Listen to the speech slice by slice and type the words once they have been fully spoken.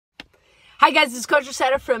Hi guys, this is Coach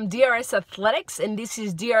Rosetta from DRS Athletics, and this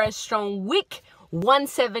is DRS Strong Week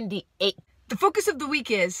 178. The focus of the week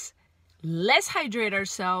is let's hydrate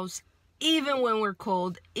ourselves even when we're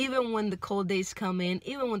cold, even when the cold days come in,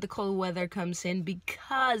 even when the cold weather comes in,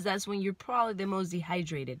 because that's when you're probably the most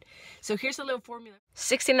dehydrated. So here's a little formula.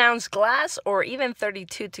 16-ounce glass or even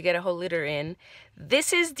 32 to get a whole liter in.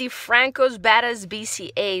 This is the Franco's Badass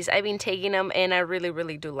BCAs. I've been taking them and I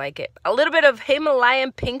really do like it. A little bit of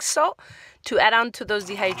Himalayan pink salt to add on to those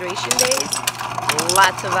dehydration days.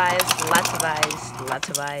 Lots of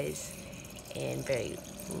ice, and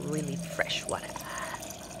really fresh water.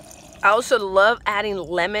 I also love adding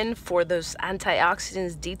lemon for those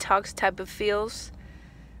antioxidants, detox type of feels.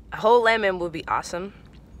 A whole lemon would be awesome.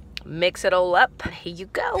 Mix it all up. Here you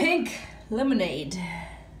go. Pink lemonade.